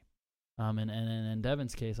for me. And in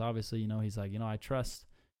Devin's case, obviously, you know, he's like, you know, I trust,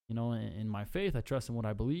 you know, in my faith, I trust in what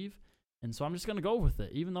I believe. And so I'm just going to go with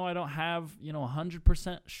it, even though I don't have, you know,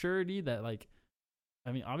 100% surety that, like,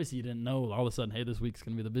 I mean, obviously you didn't know all of a sudden, hey, this week's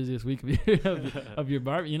going to be the busiest week of your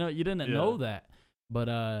bar. You know, you didn't know that.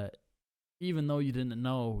 But even though you didn't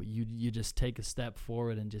know, you just take a step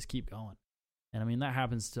forward and just keep going. And I mean, that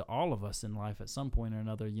happens to all of us in life at some point or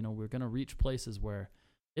another. You know, we're going to reach places where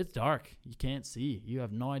it's dark. You can't see. You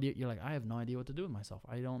have no idea. You're like, I have no idea what to do with myself.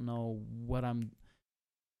 I don't know what I'm.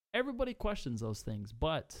 Everybody questions those things.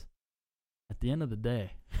 But at the end of the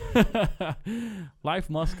day, life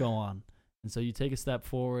must go on. And so you take a step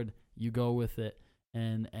forward, you go with it.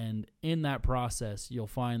 And in that process, you'll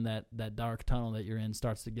find that dark tunnel that you're in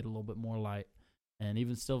starts to get a little bit more light. And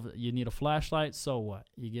even still, you need a flashlight, so what?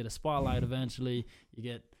 You get a spotlight eventually. You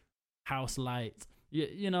get house lights.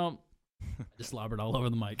 You know, I just slobbered all over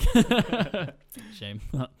the mic. Shame.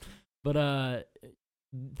 But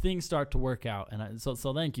things start to work out. And so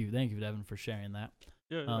thank you, Devin, for sharing that.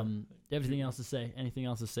 Yeah. Do you have anything else to say? Anything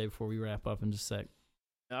else to say before we wrap up in just a sec?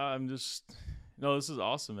 I'm just... No, this is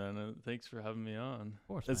awesome, man. Thanks for having me on. Of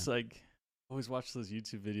course, it's man. like, I always watch those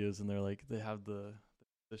YouTube videos and they're like, they have the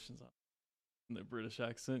musicians on in their British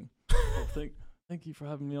accent. Oh, thank you for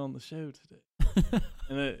having me on the show today.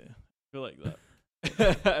 And I feel like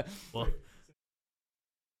that. Well,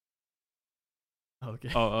 okay.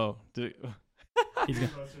 Oh, did it,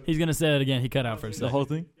 He's gonna say it again. He cut out for a the second. whole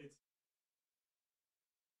thing?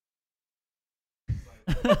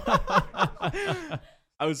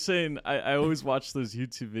 I was saying I always watch those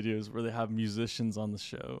YouTube videos where they have musicians on the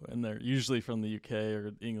show, and they're usually from the UK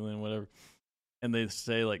or England, whatever. And they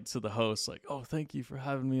say, like, to the host, like, "Oh, thank you for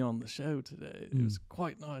having me on the show today. It was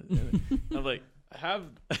quite nice." I'm like,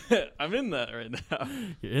 I'm in that right now.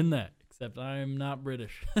 You're in that, except I'm not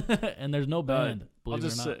British, and there's no band. Believe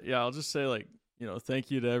it or not. I'll just say, like, you know, thank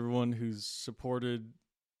you to everyone who's supported,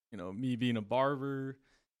 you know, me being a barber,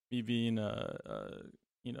 me being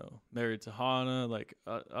you know, married to Hannah, like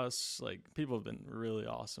us, like, people have been really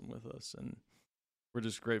awesome with us, and we're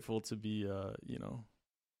just grateful to be, you know,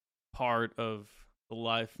 part of the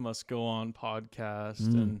Life Must Go On podcast,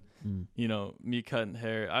 and you know, me cutting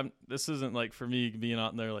hair. This isn't like for me being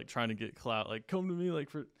out there like trying to get clout, like come to me, like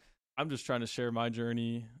I'm just trying to share my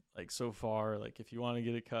journey, like so far. Like if you want to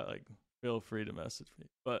get it cut, like feel free to message me,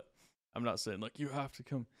 but I'm not saying like you have to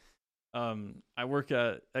come. I work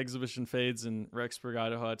at Exhibition Fades in Rexburg,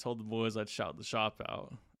 Idaho. I told the boys I'd shout the shop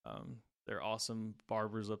out. They're awesome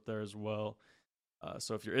barbers up there as well.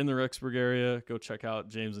 So if you're in the Rexburg area, go check out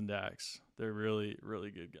James and Dax. They're really,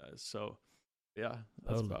 really good guys. So yeah,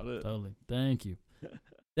 that's about it. Totally. Thank you.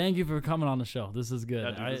 Thank you for coming on the show. This is good.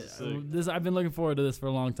 I've been looking forward to this for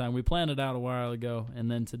a long time. We planned it out a while ago, and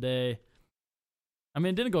then today, I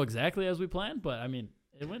mean, it didn't go exactly as we planned, but I mean,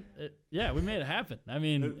 we made it happen. I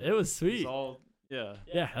mean, it was sweet. Yeah,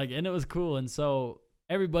 like, and it was cool. And so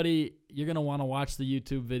everybody, you're gonna want to watch the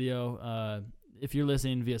YouTube video. If you're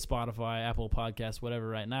listening via Spotify, Apple Podcasts, whatever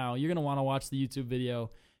right now, you're going to want to watch the YouTube video.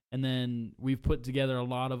 And then we've put together a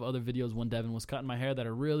lot of other videos when Devin was cutting my hair that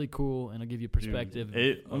are really cool, and it'll give you perspective.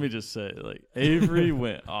 Dude, let me just say, like, Avery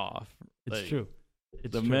went off. It's like, true.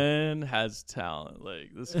 The man has talent. Like,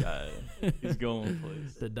 this guy, he's going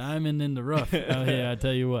places. The diamond in the rough. Oh, yeah, I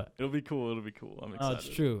tell you what. It'll be cool. I'm excited. Oh, it's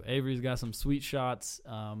true. Avery's got some sweet shots.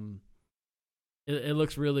 It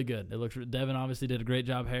looks really good. Devin obviously did a great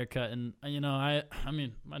job haircut, and you know, I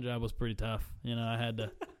mean, my job was pretty tough. You know, I had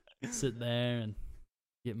to sit there and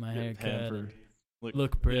get my hair cut and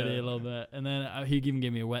look pretty a little bit, and then he even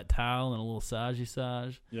gave me a wet towel and a little saggy.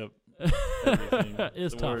 Yep. It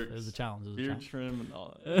was tough. It was a challenge. Beard trim and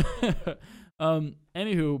all that.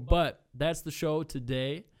 Anywho, but that's the show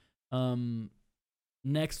today.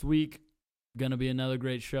 Next week gonna be another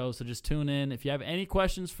great show, so just tune in. If you have any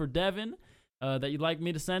questions for Devin that you'd like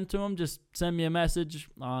me to send to him, just send me a message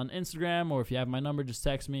on Instagram, or if you have my number, just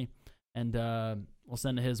text me, and we'll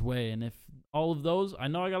send it his way. And if all of those, I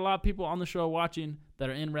know I got a lot of people on the show watching that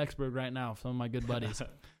are in Rexburg right now, some of my good buddies.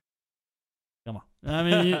 Come on. I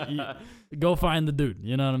mean, you go find the dude,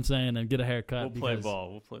 you know what I'm saying, and get a haircut. We'll play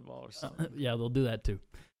ball or something. Yeah, they'll do that too.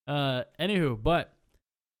 Anywho, but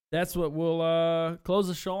that's what we'll close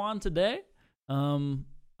the show on today.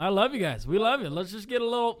 I love you guys. We love you. Let's just get a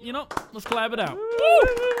little, you know, let's clap it out. Woo!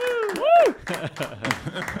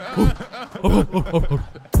 Woo! Woo!